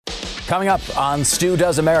Coming up on Stu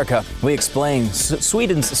Does America, we explain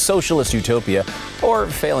Sweden's socialist utopia, or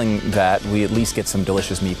failing that, we at least get some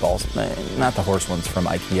delicious meatballs. Not the horse ones from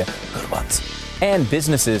IKEA, good ones. And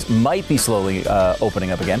businesses might be slowly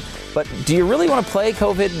opening up again. But do you really want to play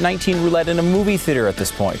COVID-19 roulette in a movie theater at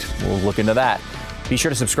this point? We'll look into that. Be sure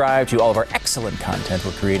to subscribe to all of our excellent content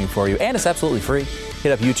we're creating for you, and it's absolutely free.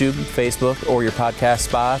 Hit up YouTube, Facebook, or your podcast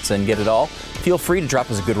spots and get it all. Feel free to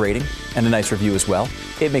drop us a good rating and a nice review as well.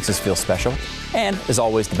 It makes us feel special. And as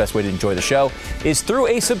always, the best way to enjoy the show is through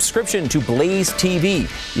a subscription to Blaze TV.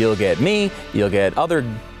 You'll get me, you'll get other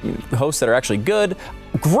hosts that are actually good.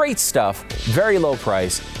 Great stuff, very low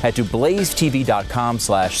price. Head to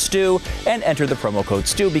blazetv.com/Stu and enter the promo code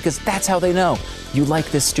Stu, because that's how they know you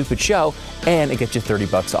like this stupid show, and it gets you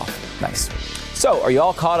 $30 off. Nice. So, are you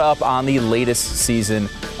all caught up on the latest season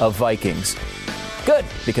of Vikings? Good,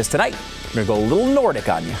 because tonight we're going to go a little Nordic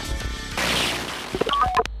on you.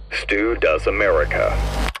 Stu Does America.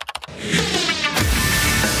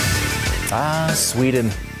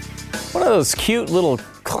 Sweden. One of those cute little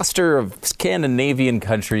cluster of Scandinavian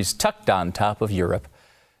countries tucked on top of Europe.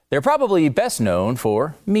 They're probably best known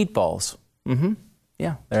for meatballs. Yeah,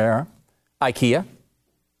 there they are. IKEA,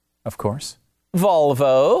 of course.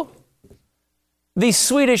 Volvo. The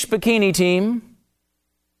Swedish bikini team.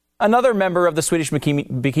 Another member of the Swedish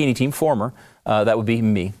bikini team, former, that would be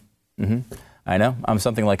me. I know, I'm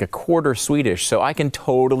something like a quarter Swedish, so I can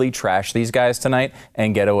totally trash these guys tonight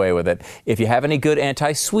and get away with it. If you have any good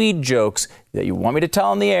anti-Swede jokes that you want me to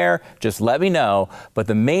tell on the air, just let me know. But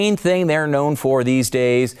the main thing they're known for these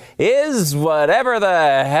days is whatever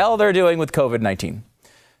the hell they're doing with COVID-19.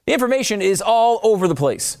 The information is all over the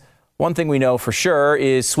place. One thing we know for sure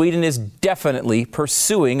is Sweden is definitely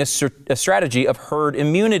pursuing a strategy of herd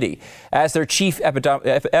immunity. As their chief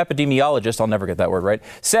epidemiologist, I'll never get that word right,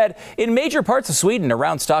 said, in major parts of Sweden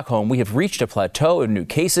around Stockholm, we have reached a plateau in new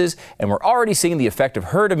cases, and we're already seeing the effect of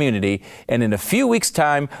herd immunity. And in a few weeks'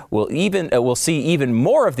 time, we'll see even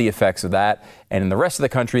more of the effects of that. And in the rest of the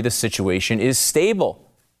country, the situation is stable.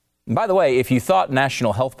 And by the way, if you thought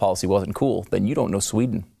national health policy wasn't cool, then you don't know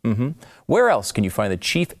Sweden. Where else can you find the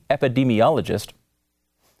chief epidemiologist?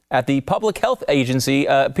 At the public health agency,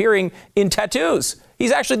 appearing in tattoos.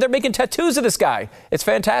 They're making tattoos of this guy. It's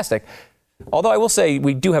fantastic. Although I will say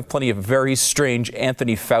we do have plenty of very strange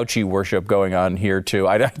Anthony Fauci worship going on here too.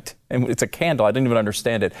 And it's a candle. I didn't even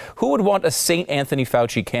understand it. Who would want a St. Anthony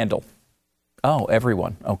Fauci candle? Oh,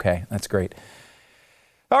 everyone. Okay, that's great.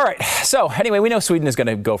 All right. So anyway, we know Sweden is going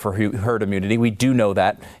to go for herd immunity. We do know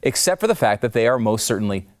that, except for the fact that they are most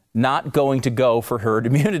certainly not going to go for herd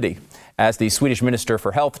immunity. As the Swedish Minister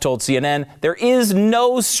for Health told CNN, there is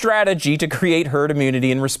no strategy to create herd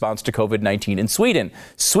immunity in response to COVID-19 in Sweden.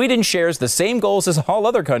 Sweden shares the same goals as all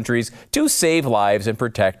other countries to save lives and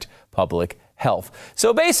protect public health.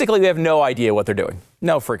 So basically, we have no idea what they're doing.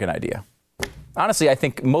 No freaking idea. Honestly, I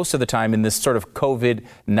think most of the time in this sort of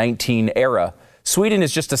COVID-19 era, Sweden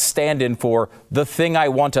is just a stand-in for the thing I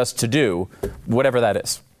want us to do, whatever that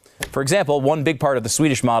is. For example, one big part of the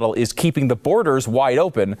Swedish model is keeping the borders wide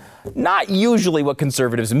open, not usually what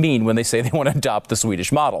conservatives mean when they say they want to adopt the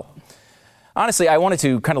Swedish model. Honestly, I wanted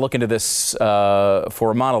to kind of look into this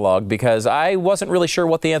for a monologue because I wasn't really sure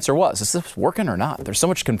what the answer was. Is this working or not? There's so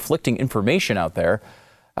much conflicting information out there.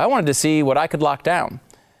 I wanted to see what I could lock down.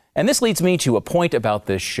 And this leads me to a point about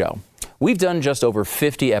this show. We've done just over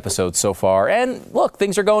 50 episodes so far, and look,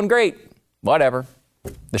 things are going great. Whatever.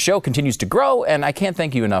 The show continues to grow, and I can't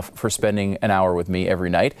thank you enough for spending an hour with me every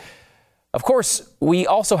night. Of course, we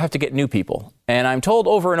also have to get new people, and I'm told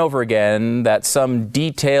over and over again that some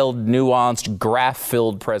detailed, nuanced,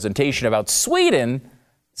 graph-filled presentation about Sweden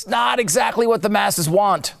is not exactly what the masses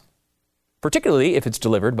want, particularly if it's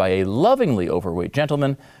delivered by a lovingly overweight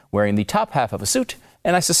gentleman wearing the top half of a suit,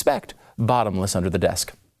 and I suspect bottomless under the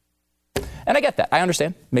desk. And I get that. I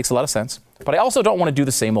understand. Makes a lot of sense. But I also don't want to do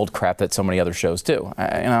the same old crap that so many other shows do.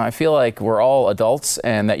 I feel like we're all adults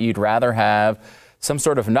and that you'd rather have some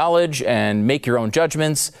sort of knowledge and make your own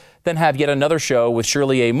judgments than have yet another show with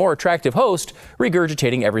surely a more attractive host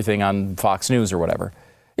regurgitating everything on Fox News or whatever.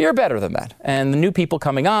 You're better than that. And the new people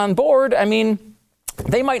coming on board, I mean,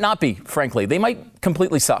 they might not be, frankly. They might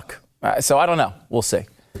completely suck. So I don't know. We'll see.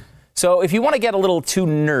 So if you want to get a little too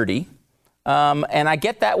nerdy, and I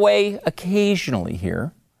get that way occasionally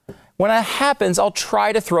here. When it happens, I'll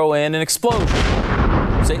try to throw in an explosion.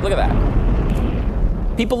 See, look at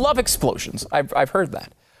that. People love explosions. I've heard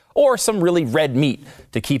that. Or some really red meat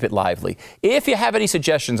to keep it lively. If you have any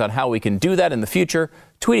suggestions on how we can do that in the future,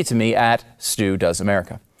 tweet it to me at Stu Does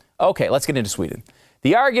America. Okay, let's get into Sweden.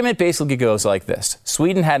 The argument basically goes like this.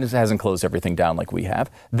 Sweden hasn't closed everything down like we have.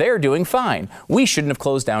 They're doing fine. We shouldn't have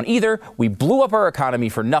closed down either. We blew up our economy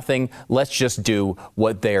for nothing. Let's just do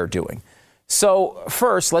what they're doing. So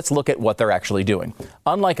first, let's look at what they're actually doing.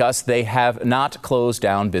 Unlike us, they have not closed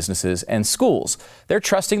down businesses and schools. They're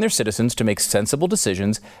trusting their citizens to make sensible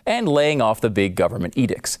decisions and laying off the big government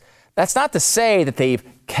edicts. That's not to say that they've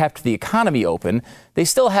kept the economy open. They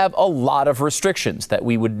still have a lot of restrictions that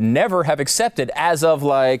we would never have accepted as of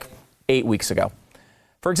like 8 weeks ago.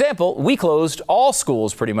 For example, we closed all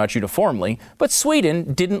schools pretty much uniformly, but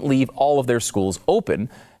Sweden didn't leave all of their schools open.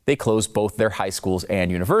 They closed both their high schools and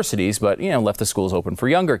universities, but, left the schools open for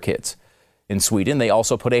younger kids. In Sweden, they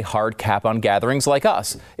also put a hard cap on gatherings like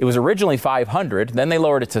us. It was originally 500, then they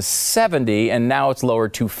lowered it to 70, and now it's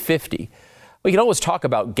lowered to 50. We can always talk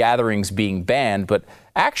about gatherings being banned, but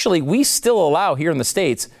actually we still allow here in the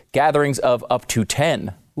States gatherings of up to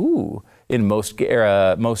 10. In most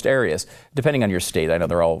areas, depending on your state. I know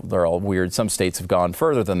they're all weird. Some states have gone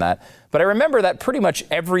further than that. But I remember that pretty much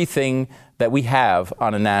everything that we have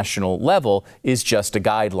on a national level is just a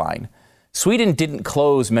guideline. Sweden didn't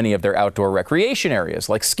close many of their outdoor recreation areas,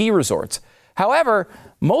 like ski resorts. However,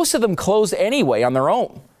 most of them closed anyway on their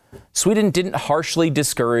own. Sweden didn't harshly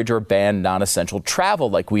discourage or ban non-essential travel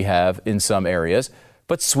like we have in some areas,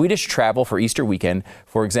 but Swedish travel for Easter weekend,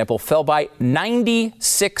 for example, fell by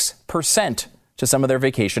 96% to some of their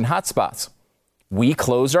vacation hotspots. We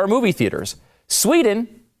closed our movie theaters. Sweden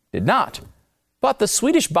did not. But the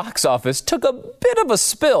Swedish box office took a bit of a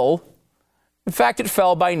spill. In fact, it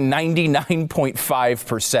fell by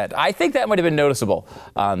 99.5%. I think that might have been noticeable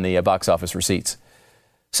on the box office receipts.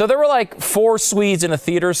 So there were like 4 Swedes in a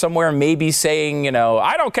theater somewhere maybe saying,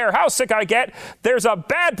 I don't care how sick I get. There's a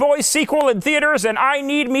Bad Boys sequel in theaters and I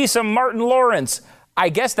need me some Martin Lawrence. I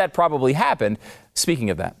guess that probably happened. Speaking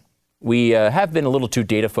of that, we have been a little too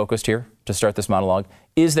data focused here to start this monologue.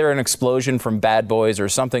 Is there an explosion from Bad Boys or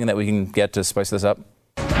something that we can get to spice this up?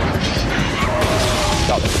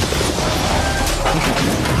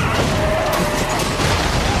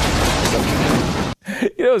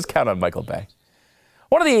 You always count on Michael Bay.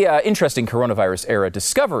 One of the interesting coronavirus-era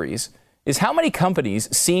discoveries is how many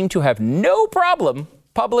companies seem to have no problem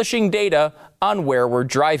publishing data on where we're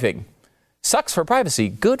driving. Sucks for privacy,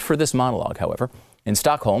 good for this monologue, however. In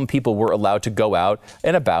Stockholm, people were allowed to go out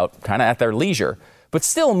and about kind of at their leisure. But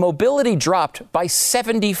still, mobility dropped by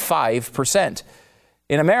 75%.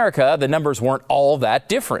 In America, the numbers weren't all that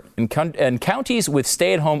different. In counties with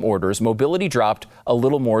stay-at-home orders, mobility dropped a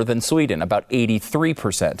little more than Sweden, about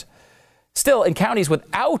 83%. Still, in counties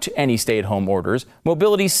without any stay-at-home orders,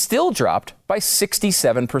 mobility still dropped by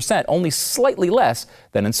 67%, only slightly less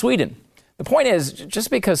than in Sweden. The point is, just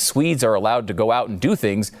because Swedes are allowed to go out and do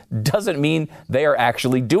things doesn't mean they are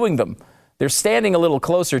actually doing them. They're standing a little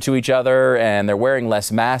closer to each other and they're wearing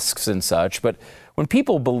less masks and such, but when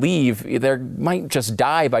people believe they might just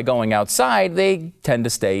die by going outside, they tend to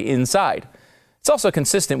stay inside. It's also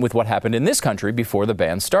consistent with what happened in this country before the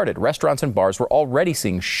ban started. Restaurants and bars were already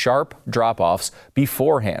seeing sharp drop-offs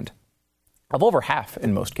beforehand, of over half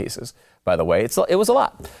in most cases. By the way, it was a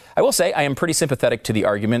lot. I will say I am pretty sympathetic to the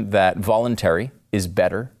argument that voluntary is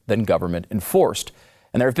better than government enforced.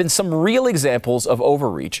 And there have been some real examples of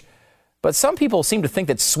overreach. But some people seem to think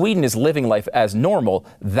that Sweden is living life as normal.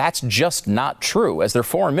 That's just not true. As their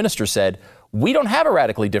foreign minister said, we don't have a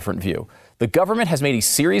radically different view. The government has made a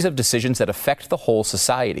series of decisions that affect the whole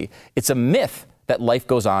society. It's a myth that life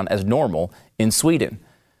goes on as normal in Sweden.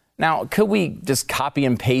 Now, could we just copy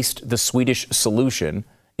and paste the Swedish solution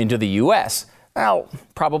into the U.S.? Well,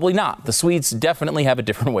 probably not. The Swedes definitely have a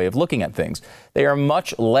different way of looking at things. They are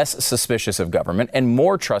much less suspicious of government and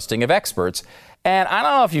more trusting of experts. And I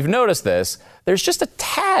don't know if you've noticed this, there's just a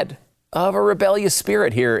tad of a rebellious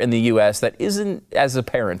spirit here in the U.S. that isn't as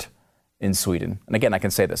apparent in Sweden. And again, I can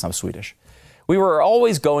say this, I'm Swedish. We were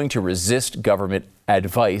always going to resist government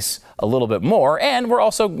advice a little bit more, and we're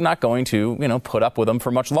also not going to, put up with them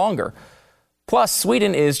for much longer. Plus,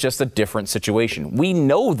 Sweden is just a different situation. We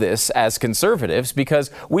know this as conservatives because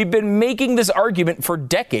we've been making this argument for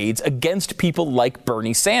decades against people like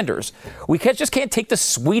Bernie Sanders. We just can't take the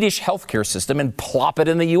Swedish healthcare system and plop it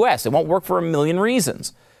in the U.S. It won't work for a million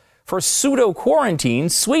reasons. For pseudo-quarantine,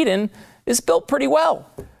 Sweden is built pretty well.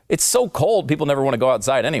 It's so cold, people never want to go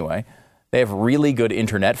outside anyway. They have really good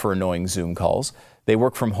internet for annoying Zoom calls. They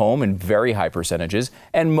work from home in very high percentages,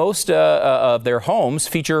 and most of their homes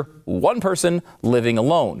feature one person living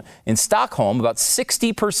alone. In Stockholm, about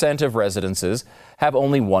 60% of residences have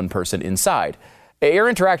only one person inside. You're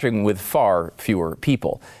interacting with far fewer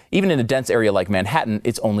people. Even in a dense area like Manhattan,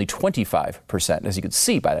 it's only 25%, as you can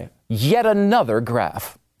see by Yet another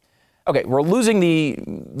graph. Okay, we're losing the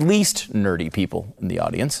least nerdy people in the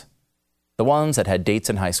audience. The ones that had dates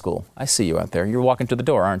in high school. I see you out there. You're walking to the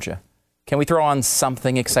door, aren't you? Can we throw on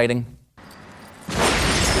something exciting?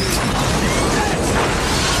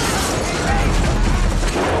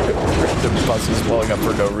 The bus is blowing up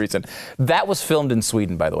for no reason. That was filmed in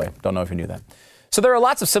Sweden, by the way. Don't know if you knew that. So there are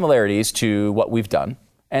lots of similarities to what we've done,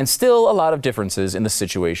 and still a lot of differences in the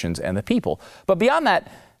situations and the people. But beyond that,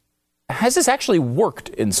 has this actually worked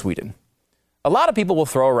in Sweden? A lot of people will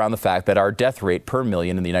throw around the fact that our death rate per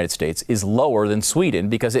million in the United States is lower than Sweden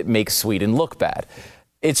because it makes Sweden look bad.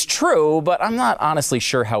 It's true, but I'm not honestly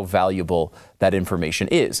sure how valuable that information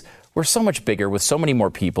is. We're so much bigger with so many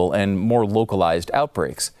more people and more localized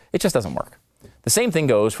outbreaks. It just doesn't work. The same thing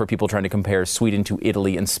goes for people trying to compare Sweden to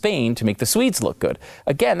Italy and Spain to make the Swedes look good.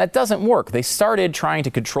 Again, that doesn't work. They started trying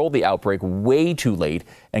to control the outbreak way too late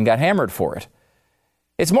and got hammered for it.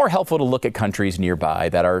 It's more helpful to look at countries nearby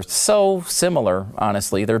that are so similar,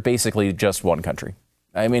 honestly. They're basically just one country.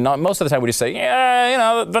 I mean, most of the time we just say,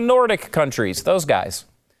 the Nordic countries, those guys.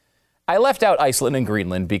 I left out Iceland and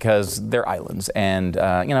Greenland because they're islands. And,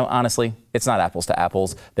 honestly, it's not apples to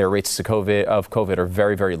apples. Their rates of COVID are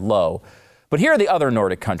very, very low. But here are the other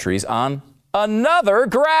Nordic countries on another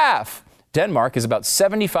graph. Denmark is about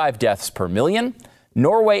 75 deaths per million.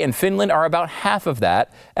 Norway and Finland are about half of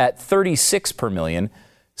that at 36 per million.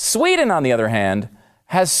 Sweden, on the other hand,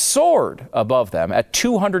 has soared above them at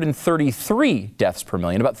 233 deaths per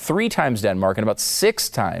million, about 3 times Denmark and about 6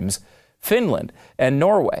 times Finland and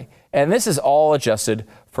Norway. And this is all adjusted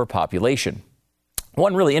for population.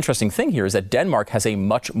 One really interesting thing here is that Denmark has a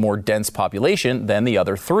much more dense population than the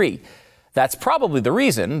other 3. That's probably the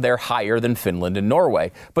reason they're higher than Finland and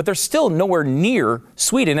Norway, but they're still nowhere near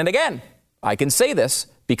Sweden. And again, I can say this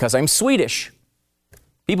because I'm Swedish.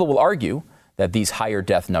 People will argue that these higher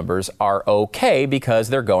death numbers are okay because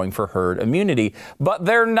they're going for herd immunity, but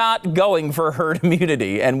they're not going for herd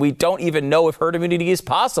immunity, and we don't even know if herd immunity is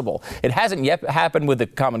possible. It hasn't yet happened with the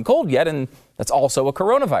common cold yet, and that's also a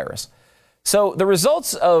coronavirus. So the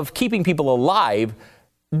results of keeping people alive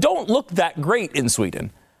don't look that great in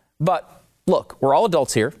Sweden. But look, we're all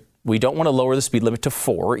adults here. We don't want to lower the speed limit to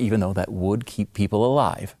 4, even though that would keep people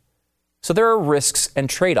alive. So there are risks and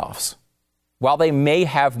trade-offs. While they may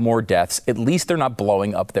have more deaths, at least they're not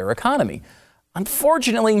blowing up their economy.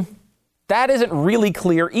 Unfortunately, that isn't really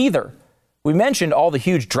clear either. We mentioned all the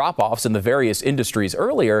huge drop-offs in the various industries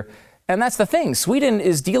earlier, and that's the thing. Sweden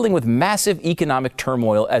is dealing with massive economic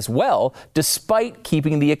turmoil as well, despite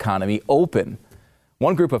keeping the economy open.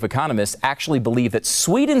 One group of economists actually believe that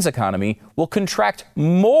Sweden's economy will contract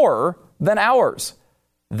more than ours.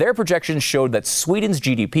 Their projections showed that Sweden's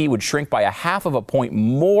GDP would shrink by 0.5 point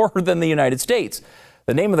more than the United States.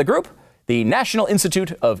 The name of the group? The National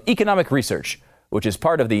Institute of Economic Research, which is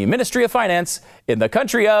part of the Ministry of Finance in the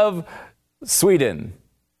country of Sweden.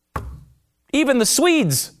 Even the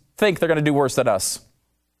Swedes think they're going to do worse than us.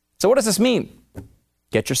 So what does this mean?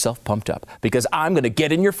 Get yourself pumped up, because I'm going to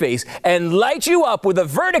get in your face and light you up with a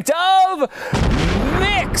verdict of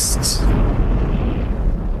mixed.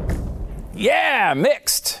 Yeah,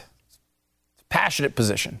 mixed. Passionate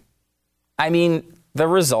position. I mean, the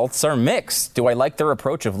results are mixed. Do I like their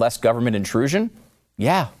approach of less government intrusion?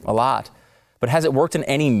 Yeah, a lot. But has it worked in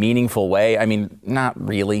any meaningful way? I mean, not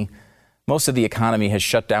really. Most of the economy has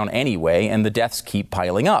shut down anyway, and the deaths keep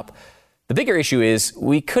piling up. The bigger issue is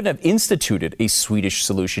we couldn't have instituted a Swedish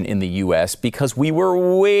solution in the U.S. because we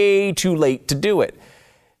were way too late to do it.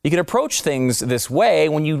 You can approach things this way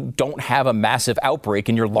when you don't have a massive outbreak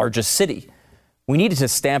in your largest city. We needed to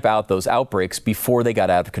stamp out those outbreaks before they got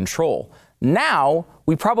out of control. Now,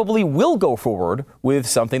 we probably will go forward with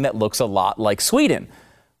something that looks a lot like Sweden.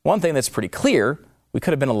 One thing that's pretty clear, we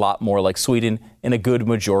could have been a lot more like Sweden in a good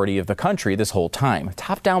majority of the country this whole time.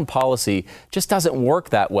 Top-down policy just doesn't work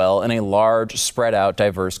that well in a large, spread-out,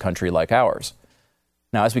 diverse country like ours.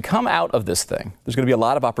 Now, as we come out of this thing, there's going to be a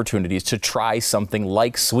lot of opportunities to try something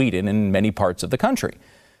like Sweden in many parts of the country.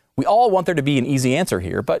 We all want there to be an easy answer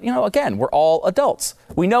here, but, again, we're all adults.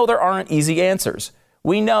 We know there aren't easy answers.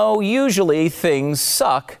 We know usually things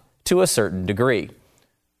suck to a certain degree.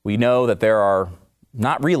 We know that there are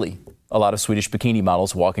not really a lot of Swedish bikini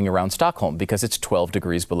models walking around Stockholm because it's 12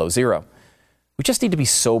 degrees below zero. We just need to be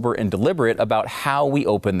sober and deliberate about how we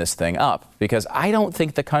open this thing up, because I don't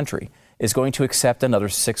think the country is going to accept another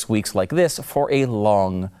 6 weeks like this for a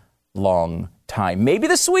long, long time. Maybe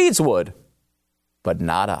the Swedes would, but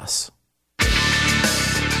not us. Who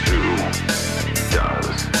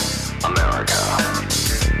does America?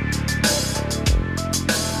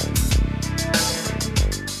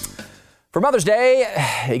 For For Mother's Day,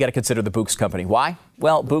 you got to consider the Bouquet Company. Why?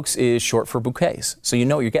 Well, Bouquet is short for bouquets, so you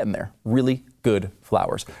know what you're getting there. Really good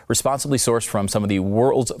flowers, responsibly sourced from some of the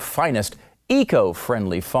world's finest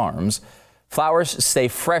eco-friendly farms. Flowers stay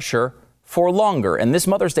fresher for longer, and this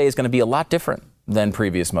Mother's Day is going to be a lot different than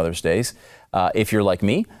previous Mother's Days. If you're like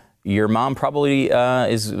me, your mom probably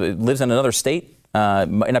lives in another state,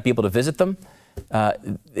 might not be able to visit them.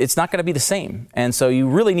 It's not going to be the same. And so you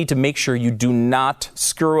really need to make sure you do not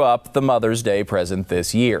screw up the Mother's Day present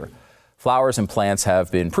this year. Flowers and plants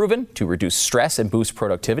have been proven to reduce stress and boost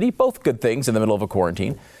productivity, both good things in the middle of a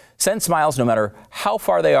quarantine. Send smiles no matter how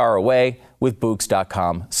far they are away with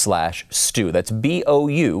Bouqs.com/stew. That's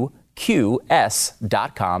BOUQS.com/stew.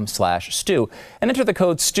 And enter the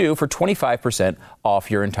code STEW for 25% off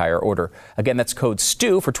your entire order. Again, that's code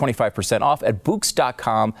STEW for 25% off at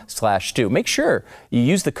Bouqs.com/stew. Make sure you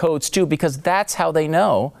use the code STEW because that's how they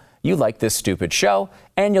know you like this stupid show,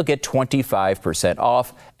 and you'll get 25%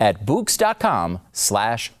 off at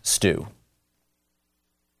Bouqs.com/stew.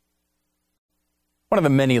 One of the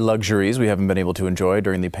many luxuries we haven't been able to enjoy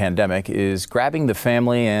during the pandemic is grabbing the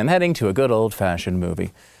family and heading to a good old-fashioned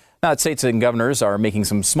movie. Now that states and governors are making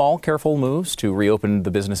some small, careful moves to reopen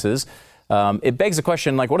the businesses, it begs the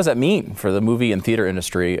question, like, what does that mean for the movie and theater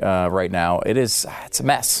industry right now? It's a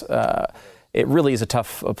mess. It really is a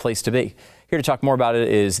tough place to be. Here to talk more about it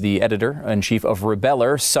is the editor-in-chief of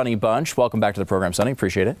Rebeller, Sonny Bunch. Welcome back to the program, Sonny.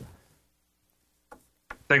 Appreciate it.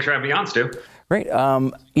 Thanks for having me on, Stu. Great.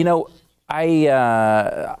 I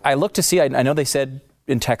looked to see, I know they said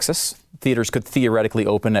in Texas, theaters could theoretically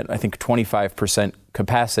open at, I think, 25%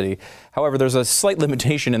 capacity. However, there's a slight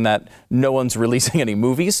limitation in that no one's releasing any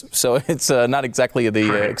movies, so it's not exactly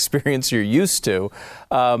the experience you're used to.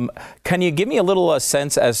 Can you give me a little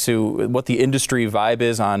sense as to what the industry vibe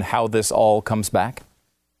is on how this all comes back?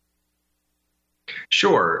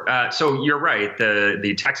 Sure. So you're right.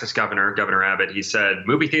 The Texas Governor Abbott, he said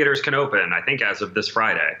movie theaters can open, I think, as of this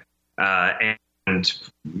Friday. And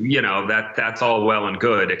you know, that's all well and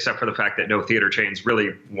good, except for the fact that no theater chains really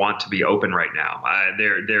want to be open right now.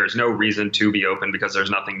 There's no reason to be open because there's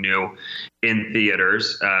nothing new in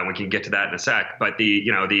theaters. We can get to that in a sec. But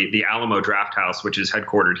the Alamo Drafthouse, which is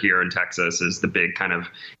headquartered here in Texas, is the big kind of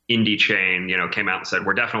indie chain, came out and said,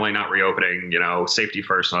 we're definitely not reopening, safety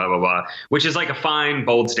first, blah, blah, blah, which is like a fine,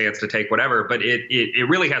 bold stance to take, whatever. But it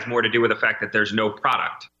really has more to do with the fact that there's no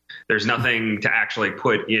product. There's nothing to actually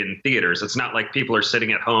put in theaters. It's not like people are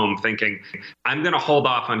sitting at home thinking, I'm going to hold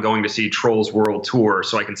off on going to see Trolls World Tour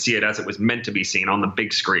so I can see it as it was meant to be seen on the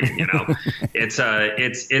big screen. It's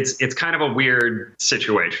kind of a weird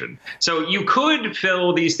situation. So you could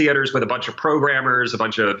fill these theaters with a bunch of programmers, a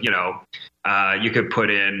bunch of, you could put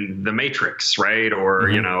in The Matrix, right? Or,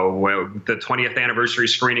 the 20th anniversary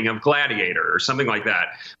screening of Gladiator or something like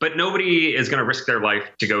that. But nobody is going to risk their life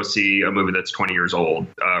to go see a movie that's 20 years old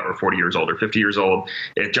or 40 years old or 50 years old.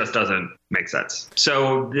 It just doesn't make sense.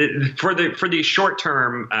 So for the short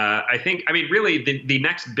term, really the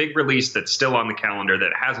next big release that's still on the calendar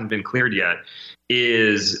that hasn't been cleared yet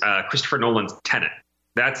is Christopher Nolan's Tenet.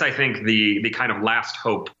 That's, I think, the kind of last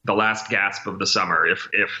hope, the last gasp of the summer. If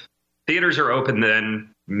theaters are open, then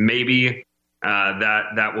maybe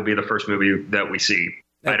that will be the first movie that we see.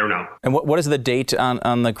 I don't know. And what is the date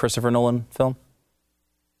on the Christopher Nolan film?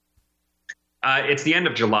 It's the end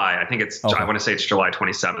of July. I think it's, okay. I want to say it's July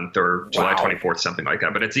 27th or July 24th, something like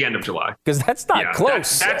that. But it's the end of July. Because that's not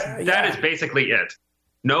close. That is basically it.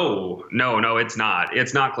 No, it's not.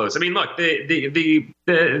 It's not close. I mean, look, the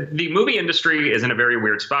movie industry is in a very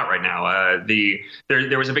weird spot right now.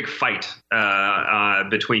 There was a big fight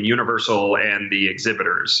between Universal and the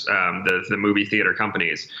exhibitors, the movie theater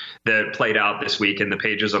companies, that played out this week in the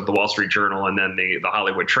pages of the Wall Street Journal and then the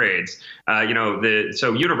Hollywood Trades.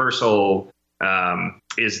 So Universal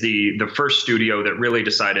is the first studio that really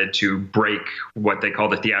decided to break what they call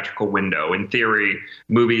the theatrical window. In theory,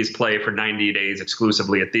 movies play for 90 days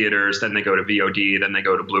exclusively at theaters, then they go to VOD, then they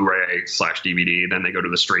go to Blu-ray/DVD, then they go to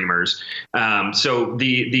the streamers. So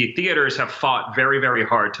the theaters have fought very, very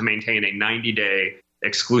hard to maintain a 90-day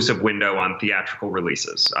exclusive window on theatrical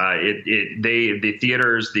releases. The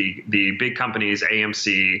theaters, the big companies,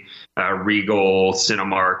 AMC, Regal,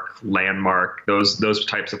 Cinemark, Landmark, those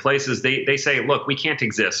types of places, they say, look, we can't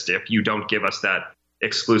exist if you don't give us that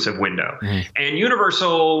exclusive window. Mm-hmm. And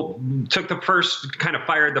Universal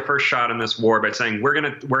fired the first shot in this war by saying, we're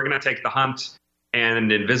gonna take The Hunt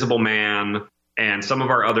and Invisible Man and some of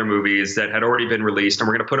our other movies that had already been released, and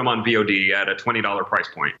we're going to put them on VOD at a $20 price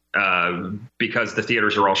point because the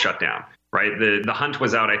theaters are all shut down. right? The hunt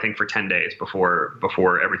was out, I think, for 10 days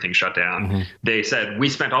before everything shut down. Mm-hmm. They said, we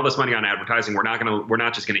spent all this money on advertising. We're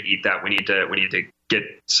not just going to eat that. We need to get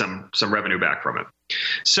some revenue back from it.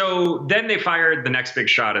 So then they fired the next big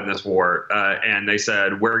shot in this war, and they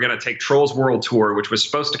said, we're going to take Trolls World Tour, which was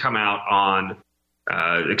supposed to come out on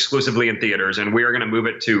exclusively in theaters, and we are going to move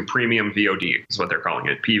it to premium VOD, is what they're calling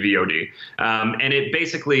it, PVOD. And it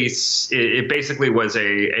basically was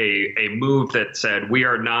a move that said, we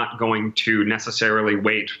are not going to necessarily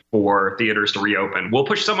wait for theaters to reopen. We'll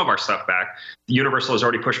push some of our stuff back. Universal has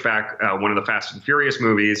already pushed back one of the Fast and Furious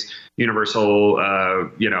movies. Universal,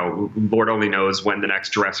 Lord only knows when the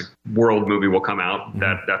next Jurassic World movie will come out.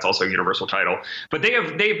 That's also a Universal title. But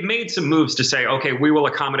they've made some moves to say, okay, we will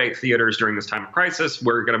accommodate theaters during this time of crisis.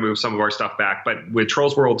 We're going to move some of our stuff back. But with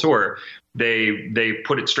Trolls World Tour, they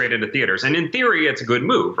put it straight into theaters. And in theory, it's a good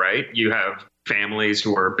move, right? You have families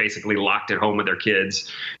who are basically locked at home with their kids.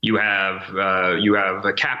 You have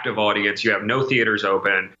a captive audience. You have no theaters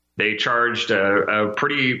open. They charged a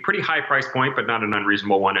pretty high price point, but not an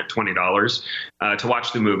unreasonable one, at $20 to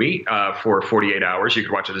watch the movie for 48 hours. You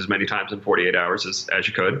could watch it as many times in 48 hours as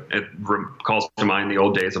you could. It calls to mind the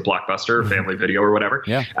old days of Blockbuster, Family Video, or whatever.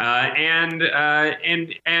 Yeah.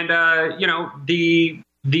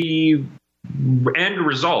 The end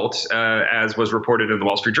result, as was reported in the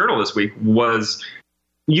Wall Street Journal this week, was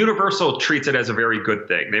Universal treats it as a very good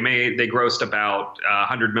thing. They grossed about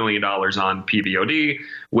 $100 million on PVOD,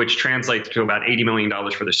 which translates to about $80 million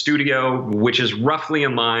for the studio, which is roughly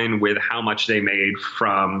in line with how much they made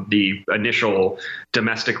from the initial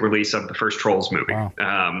domestic release of the first Trolls movie.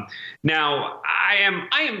 Wow. Now, I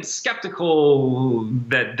am skeptical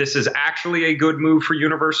that this is actually a good move for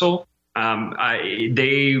Universal.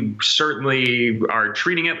 They certainly are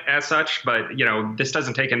treating it as such, but this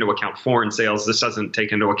doesn't take into account foreign sales. This doesn't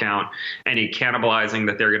take into account any cannibalizing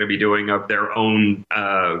that they're going to be doing of their own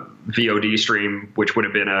VOD stream, which would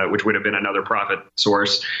have been another profit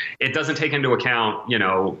source. It doesn't take into account,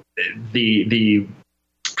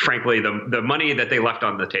 frankly, the money that they left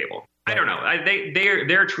on the table. I don't know.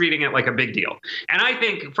 They're treating it like a big deal. And I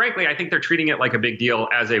think they're treating it like a big deal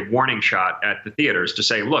as a warning shot at the theaters to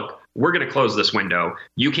say, look, we're going to close this window.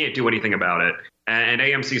 You can't do anything about it. And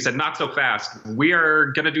AMC said, not so fast. We are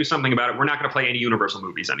going to do something about it. We're not going to play any Universal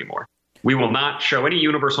movies anymore. We will not show any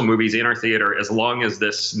Universal movies in our theater as long as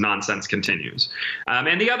this nonsense continues. And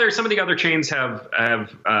some of the other chains have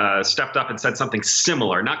stepped up and said something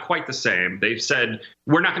similar, not quite the same. They've said,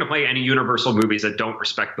 we're not going to play any Universal movies that don't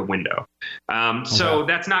respect the window. So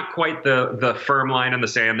that's not quite the firm line in the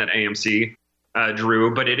sand that AMC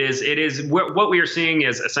drew, but it is what we are seeing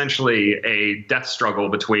is essentially a death struggle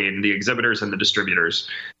between the exhibitors and the distributors.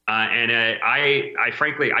 I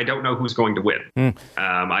frankly, I don't know who's going to win.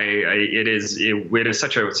 It is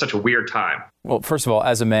such a weird time. Well, first of all,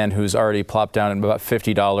 as a man who's already plopped down about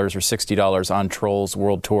 $50 or $60 on Trolls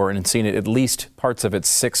World Tour and seen it at least parts of it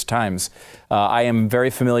 6 times, I am very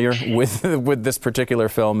familiar with this particular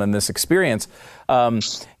film and this experience.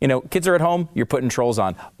 Kids are at home. You're putting Trolls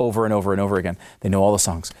on over and over and over again. They know all the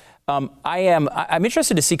songs. I'm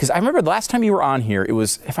interested to see, because I remember the last time you were on here, it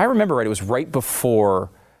was, if I remember right, it was right before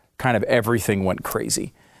kind of everything went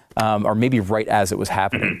crazy, or maybe right as it was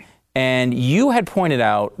happening. And you had pointed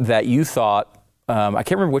out that you thought, I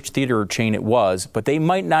can't remember which theater chain it was, but they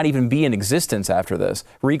might not even be in existence after this.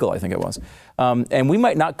 Regal, I think it was. And we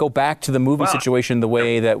might not go back to the movie situation the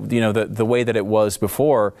way that, the way that it was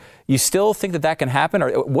before. You still think that can happen?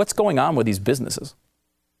 Or what's going on with these businesses?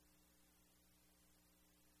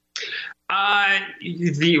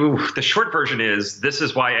 The short version is, this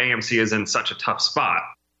is why AMC is in such a tough spot,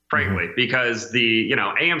 frankly, because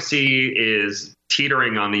AMC is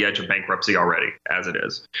teetering on the edge of bankruptcy already, as it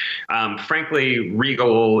is. Frankly,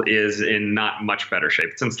 Regal is in not much better shape.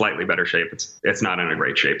 It's in slightly better shape. It's not in a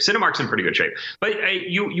great shape. Cinemark's in pretty good shape. But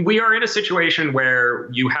we are in a situation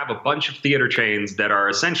where you have a bunch of theater chains that are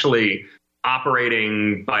essentially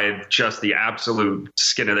operating by just the absolute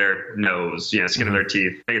skin of their nose, skin of their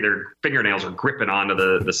teeth. Their fingernails are gripping onto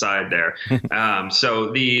the side there.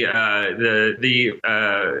 So the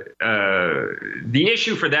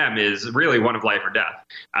issue for them is really one of life or death.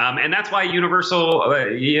 And that's why Universal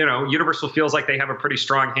feels like they have a pretty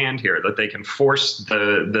strong hand here, that they can force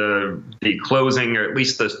the closing, or at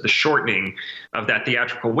least the shortening of that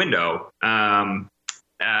theatrical window.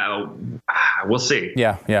 We'll see.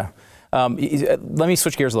 Yeah. Let me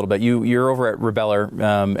switch gears a little bit. You're over at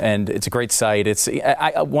Rebeller, and it's a great site.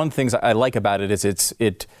 One of the things I like about it is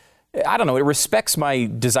it I don't know, it respects my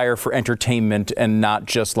desire for entertainment and not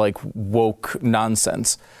just like woke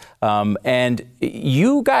nonsense. And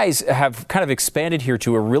you guys have kind of expanded here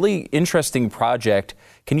to a really interesting project.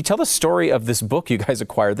 Can you tell the story of this book you guys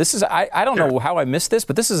acquired? This is, I don't know how I missed this,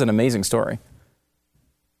 but this is an amazing story.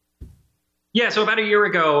 Yeah, so about a year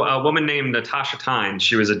ago, a woman named Natasha Tynes,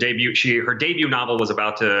 she was her debut novel was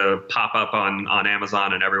about to pop up on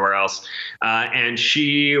Amazon and everywhere else. And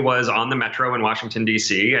she was on the Metro in Washington,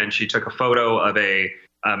 D.C., and she took a photo of a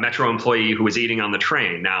Metro employee who was eating on the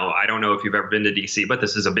train. Now, I don't know if you've ever been to D.C., but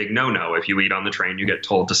this is a big no-no. If you eat on the train, you get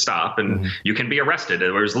told to stop, and you can be arrested.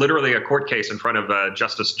 There was literally a court case in front of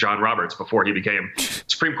Justice John Roberts before he became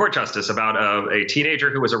Supreme Court Justice about a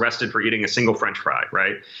teenager who was arrested for eating a single French fry,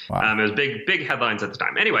 right? Wow. It was big headlines at the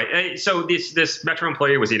time. Anyway, so this Metro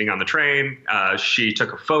employee was eating on the train. She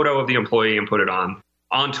took a photo of the employee and put it on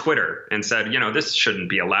Twitter and said, this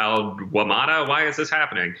shouldn't be allowed. WMATA, why is this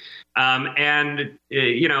happening? For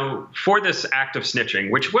this act of snitching,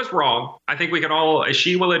 which was wrong, I think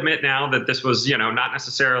she will admit now that this was, not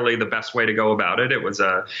necessarily the best way to go about it. It was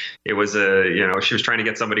she was trying to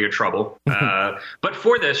get somebody in trouble. But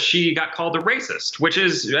for this, she got called a racist, which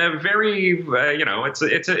is very,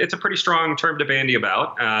 it's a pretty strong term to bandy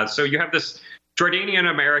about. So you have this Jordanian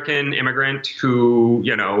American immigrant who,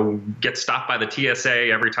 gets stopped by the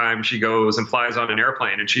TSA every time she goes and flies on an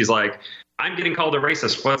airplane. And she's like, I'm getting called a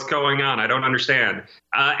racist. What's going on? I don't understand.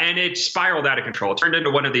 And it spiraled out of control. It turned into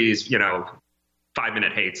one of these,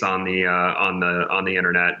 5-minute hates on the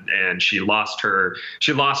internet, and she lost her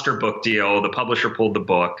book deal. The publisher pulled the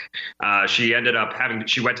book. She ended up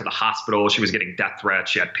she went to the hospital. She was getting death threats.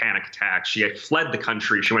 She had panic attacks. She had fled the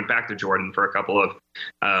country. She went back to Jordan for a couple of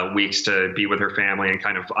weeks to be with her family and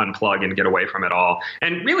kind of unplug and get away from it all.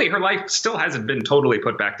 And really, her life still hasn't been totally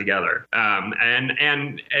put back together. The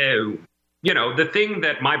thing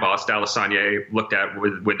that my boss, Dallas Sonny, looked at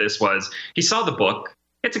with this was he saw the book.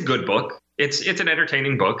 It's a good book. It's an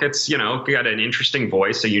entertaining book. It's, got an interesting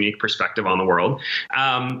voice, a unique perspective on the world.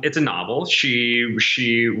 It's a novel.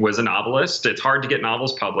 She was a novelist. It's hard to get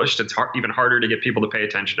novels published. It's even harder to get people to pay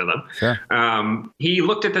attention to them. Sure. He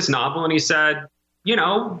looked at this novel and he said,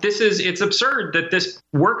 it's absurd that this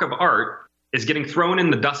work of art is getting thrown in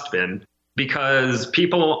the dustbin because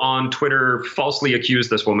people on Twitter falsely accuse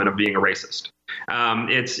this woman of being a racist.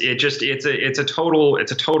 It's a total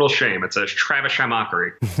shame. It's a travesty,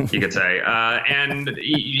 you could say. And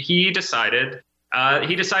he decided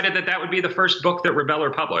that would be the first book that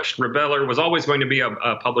Rebeller published. Rebeller was always going to be a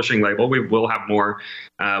publishing label. We will have more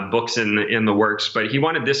books in the works, but he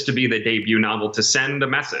wanted this to be the debut novel to send a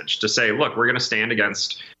message to say, look, we're going to stand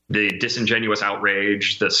against the disingenuous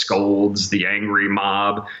outrage, the scolds, the angry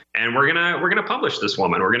mob, and we're gonna publish this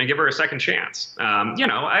woman. We're gonna give her a second chance. It's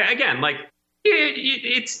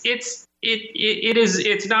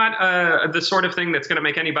not the sort of thing that's gonna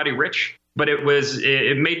make anybody rich, but it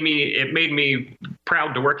made me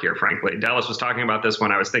proud to work here, frankly. Dallas was talking about this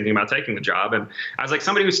when I was thinking about taking the job, and I was like,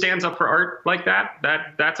 somebody who stands up for art like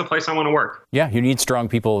that's a place I want to work. Yeah, you need strong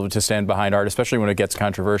people to stand behind art, especially when it gets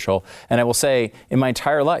controversial. And I will say, in my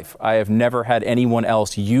entire life, I have never had anyone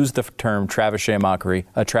else use the term travesty,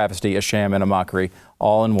 a travesty, a sham, and a mockery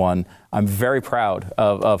all in one. I'm very proud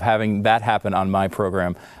of having that happen on my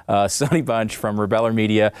program. Sonny Bunch from Rebeller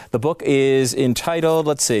Media. The book is entitled,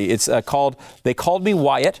 it's called They Called Me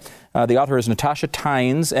Wyatt. The author is Natasha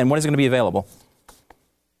Tynes. And when is it going to be available?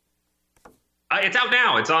 It's out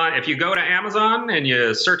now. It's on. If you go to Amazon and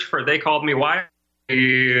you search for They Called Me Wyatt,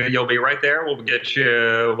 you'll be right there. We'll get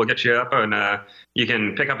you up, and you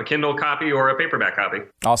can pick up a Kindle copy or a paperback copy.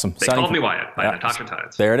 Awesome. They Called Me Wyatt by Natasha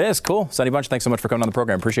Tynes. There it is. Cool. Sonny Bunch, thanks so much for coming on the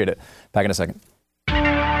program. Appreciate it. Back in a second.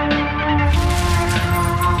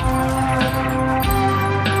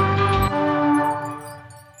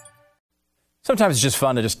 Sometimes it's just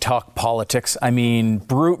fun to just talk politics. I mean,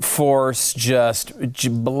 brute force, just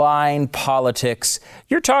blind politics.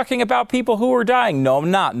 You're talking about people who are dying. No,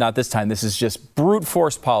 I'm not. Not this time. This is just brute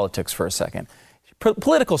force politics for a second.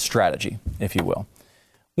 Political strategy, if you will.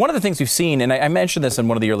 One of the things we've seen, and I mentioned this in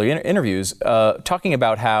one of the early interviews, talking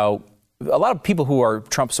about how a lot of people who are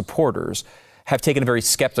Trump supporters have taken a very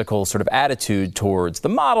skeptical sort of attitude towards the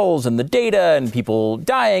models and the data and people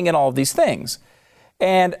dying and all of these things.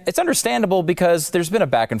 And it's understandable because there's been a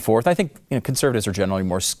back and forth. I think conservatives are generally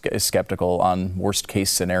more skeptical on worst case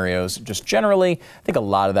scenarios. Just generally, I think a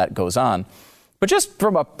lot of that goes on. But just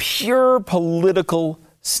from a pure political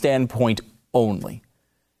standpoint only,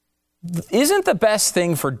 isn't the best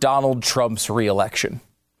thing for Donald Trump's reelection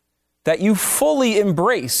that you fully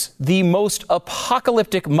embrace the most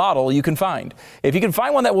apocalyptic model you can find. If you can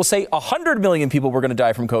find one that will say 100 million people were going to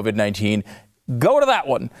die from COVID-19, go to that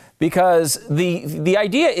one, because the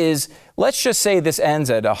idea is, let's just say this ends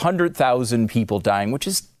at 100,000 people dying, which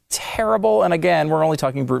is terrible. And again, we're only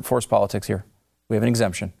talking brute force politics here. We have an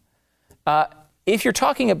exemption. If you're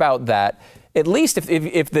talking about that, at least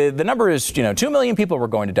if the number is, 2 million people were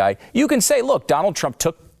going to die, you can say, look, Donald Trump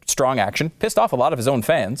took strong action, pissed off a lot of his own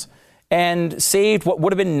fans, and saved what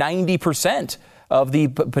would have been 90% of the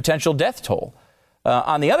potential death toll.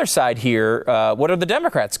 On the other side here, what are the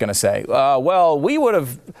Democrats going to say? Well, we would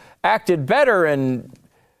have acted better and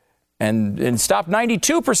stopped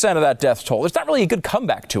 92% of that death toll. There's not really a good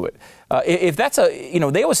comeback to it. If that's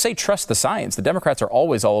they always say trust the science. The Democrats are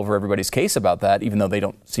always all over everybody's case about that, even though they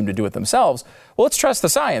don't seem to do it themselves. Well, let's trust the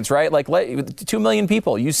science, right? Like 2 million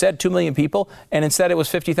people. You said 2 million people, and instead it was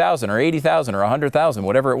 50,000 or 80,000 or 100,000,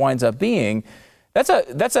 whatever it winds up being. That's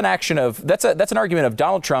an argument of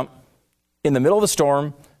Donald Trump in the middle of the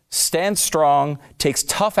storm, stands strong, takes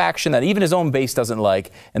tough action that even his own base doesn't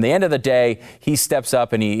like. And at the end of the day, he steps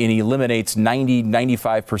up and he eliminates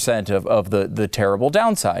 95% of the terrible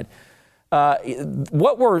downside.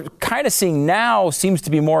 What we're kind of seeing now seems to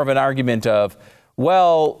be more of an argument of,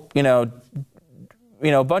 well,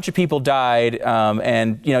 a bunch of people died,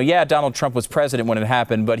 Donald Trump was president when it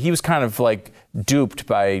happened, but he was kind of like duped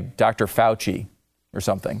by Dr. Fauci or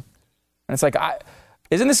something. And it's like,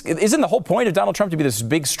 Isn't the whole point of Donald Trump to be this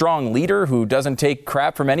big, strong leader who doesn't take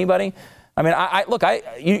crap from anybody? I mean,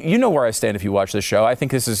 you know where I stand if you watch this show. I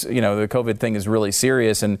think this is, the COVID thing is really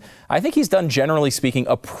serious. And I think he's done, generally speaking,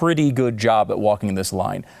 a pretty good job at walking this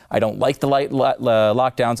line. I don't like the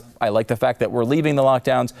lockdowns. I like the fact that we're leaving the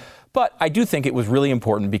lockdowns. But I do think it was really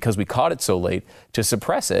important, because we caught it so late, to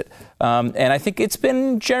suppress it. And I think it's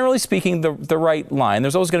been, generally speaking, the right line.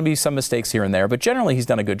 There's always going to be some mistakes here and there, but generally he's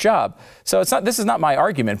done a good job. So this is not my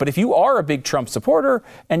argument. But if you are a big Trump supporter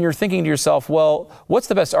and you're thinking to yourself, well, what's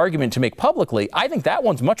the best argument to make publicly? I think that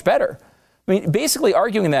one's much better. I mean, basically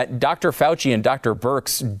arguing that Dr. Fauci and Dr.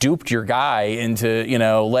 Birx duped your guy into,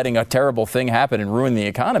 letting a terrible thing happen and ruin the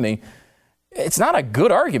economy. It's not a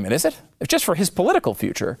good argument, is it? It's just for his political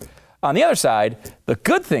future. On the other side, the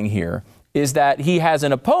good thing here is that he has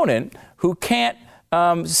an opponent who can't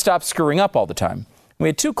stop screwing up all the time. We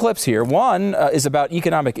had two clips here. One is about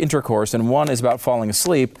economic intercourse, and one is about falling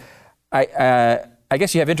asleep. I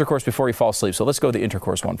guess you have intercourse before you fall asleep, so let's go to the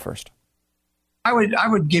intercourse one first. I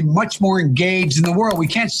would get much more engaged in the world. We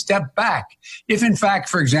can't step back. If, in fact,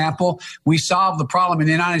 for example, we solve the problem in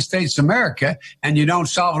the United States of America and you don't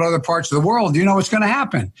solve it in other parts of the world, you know what's going to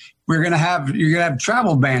happen. You're going to have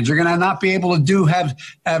travel bans. You're going to not be able to have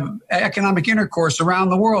economic intercourse around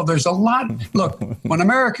the world. There's a lot. Look, when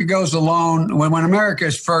America goes alone, when America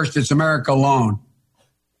is first, it's America alone.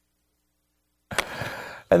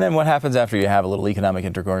 And then what happens after you have a little economic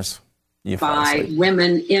intercourse? You fall asleep. By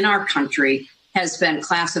women in our country has been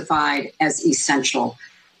classified as essential.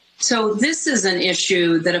 So this is an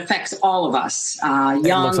issue that affects all of us, young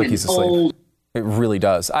and old. It really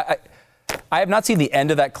does. I have not seen the end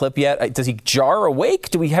of that clip yet. Does he jar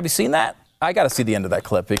awake? Have you seen that? I got to see the end of that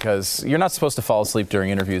clip, because you're not supposed to fall asleep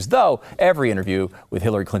during interviews, though every interview with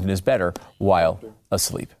Hillary Clinton is better while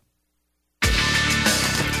asleep.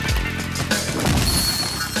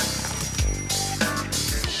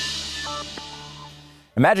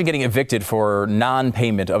 Imagine getting evicted for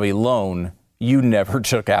non-payment of a loan you never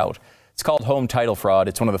took out. It's called home title fraud.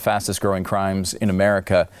 It's one of the fastest growing crimes in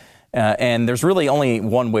America. And there's really only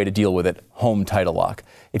one way to deal with it: home title lock.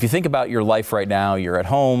 If you think about your life right now, you're at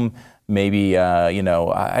home. Maybe,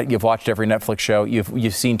 you've watched every Netflix show.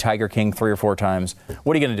 You've seen Tiger King 3 or 4 times.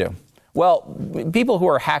 What are you going to do? Well, people who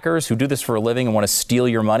are hackers, who do this for a living and want to steal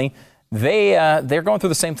your money, they're going through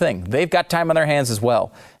the same thing. They've got time on their hands as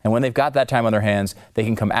well. And when they've got that time on their hands, they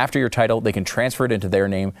can come after your title. They can transfer it into their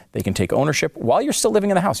name. They can take ownership while you're still living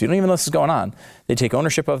in the house. You don't even know this is going on. They take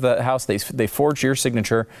ownership of the house. They forge your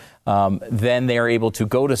signature. Then they are able to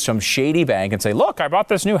go to some shady bank and say, look, I bought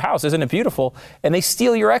this new house. Isn't it beautiful? And they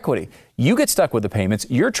steal your equity. You get stuck with the payments.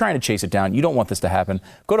 You're trying to chase it down. You don't want this to happen.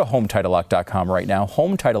 Go to HomeTitleLock.com right now.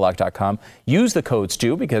 HomeTitleLock.com. Use the code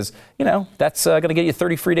STU, because, that's going to get you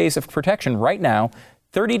 30 free days of protection right now.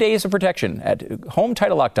 30 days of protection at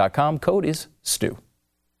HomeTitleLock.com. Code is STU.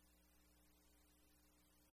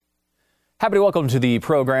 Happy to welcome to the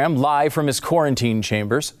program, live from his quarantine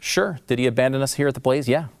chambers. Sure, did he abandon us here at the Blaze?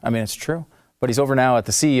 Yeah, it's true. But he's over now at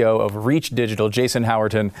the CEO of Reach Digital. Jason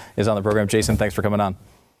Howerton is on the program. Jason, thanks for coming on.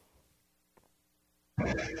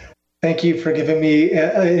 Thank you for giving me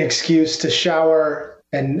an excuse to shower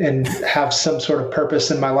and have some sort of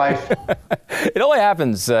purpose in my life. It only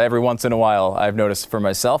happens every once in a while, I've noticed for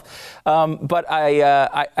myself. But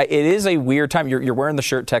it is a weird time. You're wearing the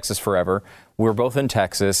shirt Texas Forever. We're both in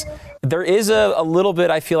Texas. There is a little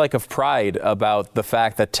bit, I feel like, of pride about the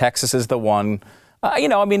fact that Texas is the one.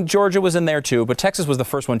 Georgia was in there too, but Texas was the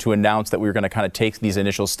first one to announce that we were going to kind of take these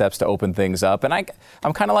initial steps to open things up. And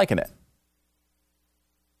I'm kind of liking it.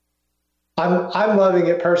 I'm loving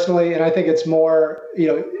it personally, and I think it's more,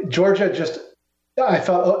 Georgia I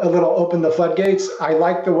felt a little open the floodgates. I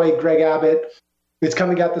like the way Greg Abbott is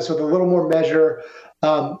coming at this with a little more measure,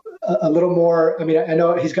 a little more. I mean, I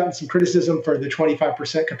know he's gotten some criticism for the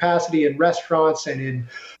 25% capacity in restaurants and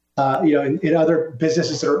in other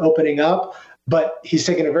businesses that are opening up, but he's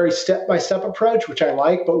taking a very step-by-step approach, which I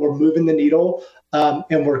like, but we're moving the needle.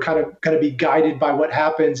 And we're kind of going to be guided by what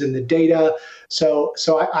happens in the data. So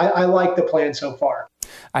I like the plan so far.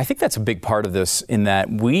 I think that's a big part of this in that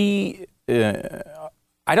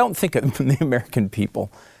I don't think the American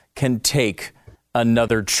people can take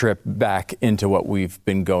another trip back into what we've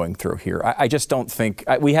been going through here. I just don't think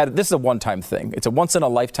this is a one-time thing. It's a once in a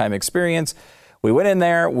lifetime experience. We went in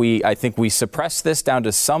there. I think we suppressed this down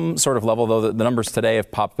to some sort of level, though the numbers today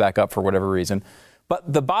have popped back up for whatever reason.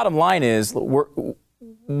 But the bottom line is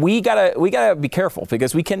we gotta be careful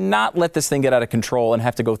because we cannot let this thing get out of control and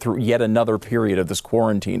have to go through yet another period of this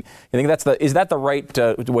quarantine. I think is that the right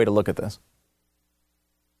way to look at this?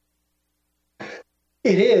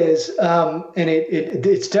 It is, and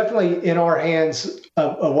it's definitely in our hands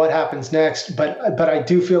of what happens next. But I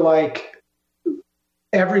do feel like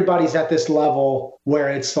everybody's at this level where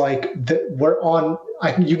it's like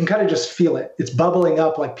you can kind of just feel it. It's bubbling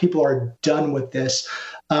up, like people are done with this.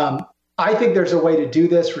 I think there's a way to do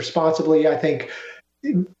this responsibly. I think,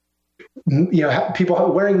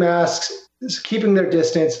 people wearing masks, keeping their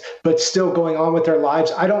distance, but still going on with their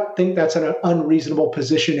lives. I don't think that's an unreasonable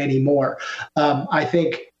position anymore. I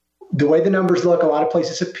think the way the numbers look, a lot of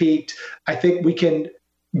places have peaked. I think we can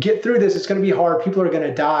get through this. It's going to be hard. People are going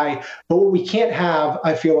to die. But what we can't have,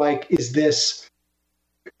 I feel like, is this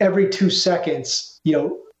every 2 seconds,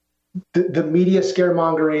 the media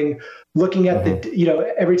scaremongering, looking at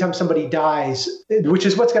every time somebody dies, which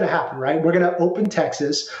is what's going to happen, right? We're going to open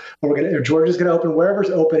Texas, or Georgia's going to open wherever's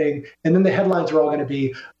opening. And then the headlines are all going to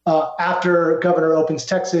be, after governor opens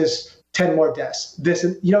Texas, 10 more deaths. This,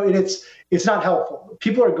 and it's not helpful.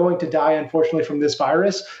 People are going to die, unfortunately, from this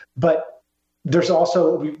virus, but there's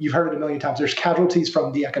also, you've heard it a million times, there's casualties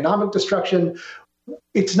from the economic destruction.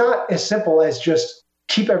 It's not as simple as just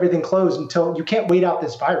keep everything closed until you can't wait out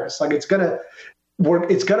this virus. Like it's going to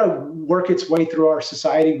work its way through our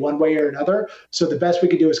society one way or another. So the best we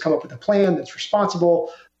can do is come up with a plan that's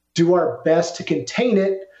responsible, do our best to contain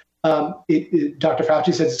it. Dr.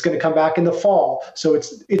 Fauci says it's going to come back in the fall. So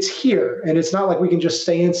it's here, and it's not like we can just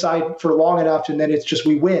stay inside for long enough and then it's just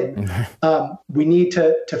we win. We need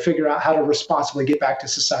to figure out how to responsibly get back to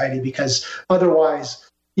society, because otherwise,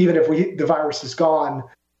 even if the virus is gone,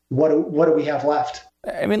 what do we have left?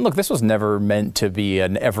 I mean, look, this was never meant to be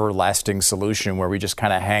an everlasting solution where we just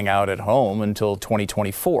kind of hang out at home until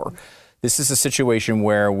 2024. This is a situation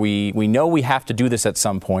where we know we have to do this at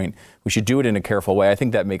some point. We should do it in a careful way. I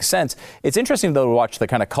think that makes sense. It's interesting, though, to watch the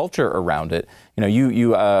kind of culture around it. You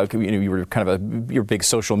were kind of you're a big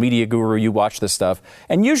social media guru. You watch this stuff,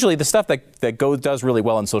 and usually the stuff that does really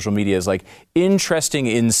well on social media is like interesting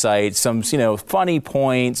insights, some funny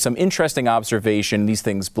points, some interesting observation. These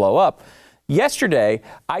things blow up. Yesterday,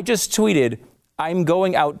 I just tweeted, "I'm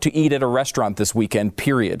going out to eat at a restaurant this weekend."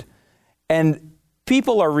 Period, and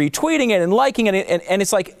people are retweeting it and liking it, and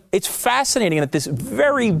it's like, it's fascinating that this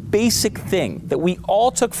very basic thing that we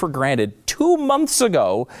all took for granted 2 months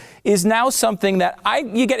ago is now something that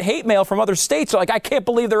you get hate mail from other states. Like, I can't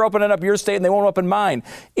believe they're opening up your state and they won't open mine.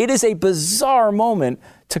 It is a bizarre moment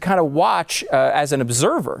to kind of watch as an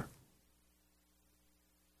observer.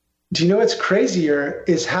 Do you know what's crazier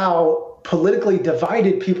is how politically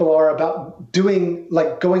divided people are about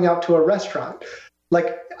going out to a restaurant.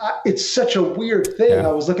 Like, it's such a weird thing. Yeah.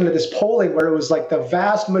 I was looking at this polling where it was like the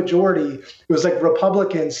vast majority, it was like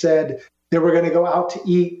Republicans said they were going to go out to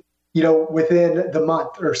eat, within the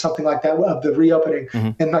month or something like that of the reopening.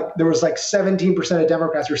 Mm-hmm. And like there was like 17% of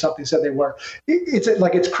Democrats or something said they were.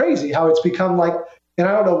 It's crazy how it's become like, and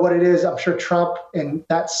I don't know what it is. I'm sure Trump and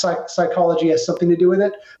that psychology has something to do with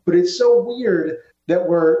it, but it's so weird that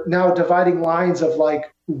we're now dividing lines of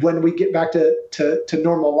like when we get back to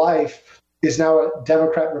normal life is now a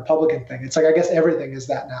Democrat-Republican thing. It's like, I guess everything is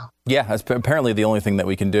that now. Yeah, that's apparently the only thing that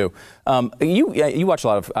we can do. You watch a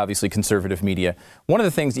lot of, obviously, conservative media. One of the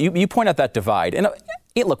things, you point out that divide. And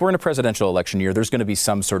look, we're in a presidential election year. There's going to be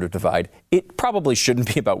some sort of divide. It probably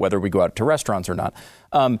shouldn't be about whether we go out to restaurants or not.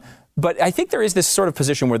 But I think there is this sort of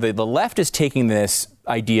position where the left is taking this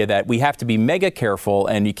idea that we have to be mega careful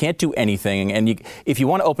and you can't do anything. And if you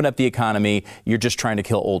want to open up the economy, you're just trying to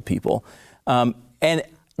kill old people. And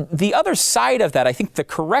the other side of that, I think the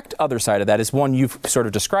correct other side of that is one you've sort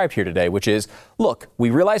of described here today, which is, look, we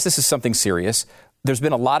realize this is something serious. There's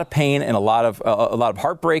been a lot of pain and a lot of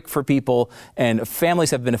heartbreak for people, and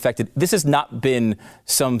families have been affected. This has not been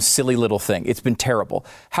some silly little thing. It's been terrible.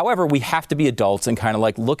 However, we have to be adults and kind of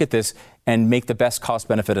like look at this and make the best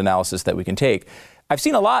cost-benefit analysis that we can take. I've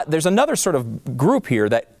seen a lot. There's another sort of group here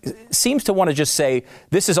that seems to want to just say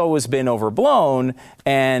this has always been overblown,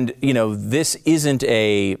 and this isn't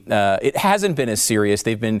it hasn't been as serious.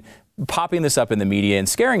 They've been popping this up in the media and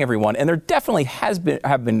scaring everyone, and there definitely have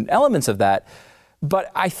been elements of that.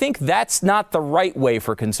 But I think that's not the right way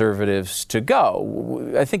for conservatives to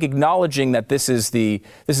go. I think acknowledging that this is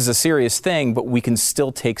a serious thing, but we can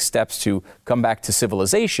still take steps to come back to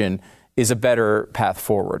civilization is a better path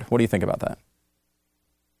forward. What do you think about that?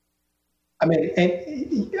 I mean, and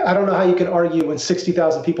I don't know how you can argue when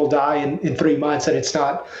 60,000 people die in 3 months and it's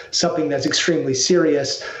not something that's extremely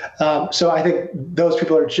serious. So I think those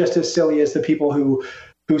people are just as silly as the people who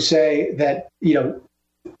say that,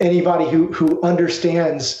 anybody who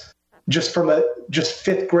understands just from a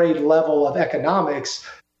fifth grade level of economics,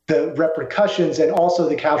 the repercussions and also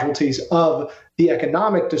the casualties of the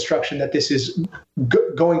economic destruction that this is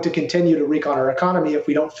going to continue to wreak on our economy if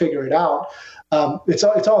we don't figure it out. It's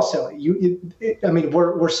all silly.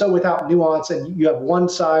 We're so without nuance, and you have one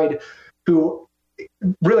side who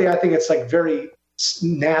really, I think it's like very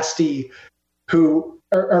nasty, who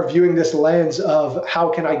are viewing this lens of how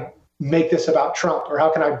can I make this about Trump, or how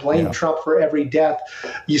can I blame Trump for every death?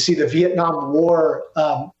 You see the Vietnam War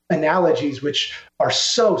analogies, which are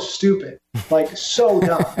so stupid, like so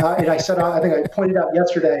dumb. And I think I pointed out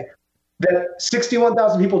yesterday that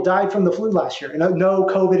 61,000 people died from the flu last year. And no,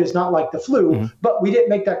 COVID is not like the flu, but we didn't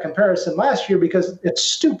make that comparison last year because it's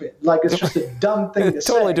stupid. Like, it's just a dumb thing to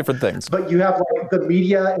say. Totally different things. But you have like the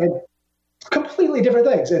media and completely different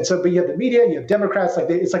things. And so, but you have the media, you have Democrats,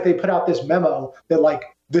 it's like they put out this memo that like,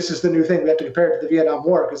 this is the new thing. We have to compare it to the Vietnam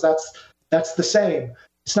War because that's the same.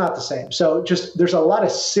 It's not the same. So just there's a lot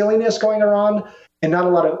of silliness going around and not a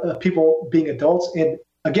lot of people being adults. And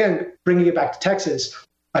again, bringing it back to Texas,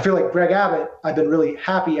 I feel like Greg Abbott, I've been really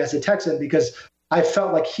happy as a Texan because I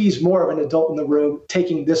felt like he's more of an adult in the room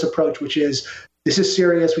taking this approach, which is this is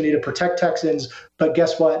serious. We need to protect Texans. But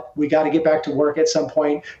guess what? We got to get back to work at some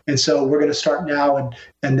point. And so we're going to start now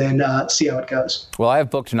and then see how it goes. Well, I have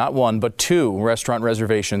booked not one, but 2 restaurant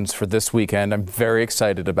reservations for this weekend. I'm very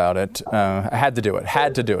excited about it. I had to do it,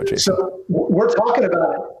 Jason. So we're talking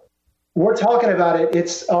about it.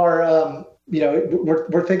 It's our,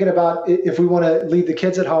 we're thinking about if we want to leave the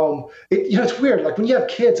kids at home. It's weird. Like when you have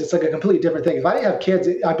kids, it's like a completely different thing. If I didn't have kids,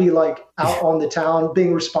 I'd be like out on the town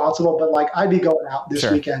being responsible, but like I'd be going out this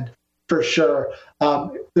weekend for sure.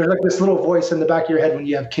 There's like this little voice in the back of your head when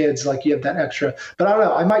you have kids, like you have that extra. But I don't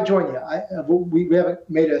know. I might join you. We haven't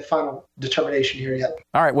made a final determination here yet.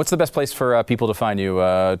 All right. What's the best place for people to find you?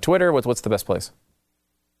 Twitter? What's the best place?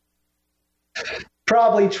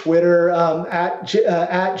 Probably Twitter, at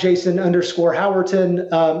Jason_Howerton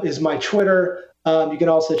is my Twitter. You can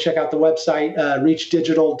also check out the website,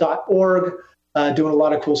 reachdigital.org, doing a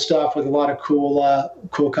lot of cool stuff with a lot of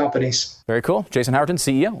cool companies. Very cool. Jason Howerton,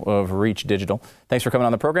 CEO of Reach Digital. Thanks for coming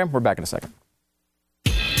on the program. We're back in a second.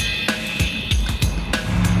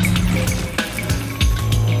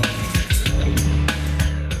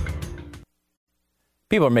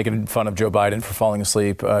 People are making fun of Joe Biden for falling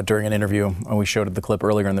asleep during an interview. We showed the clip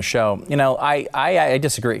earlier in the show. I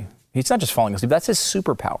disagree. He's not just falling asleep. That's his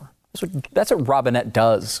superpower. That's what Robinette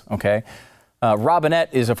does, okay? Robinette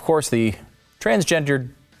is, of course, the transgendered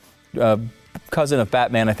cousin of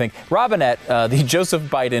Batman, I think. Robinette, the Joseph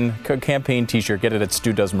Biden campaign T-shirt. Get it at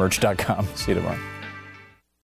StuDoesMerch.com. See you tomorrow.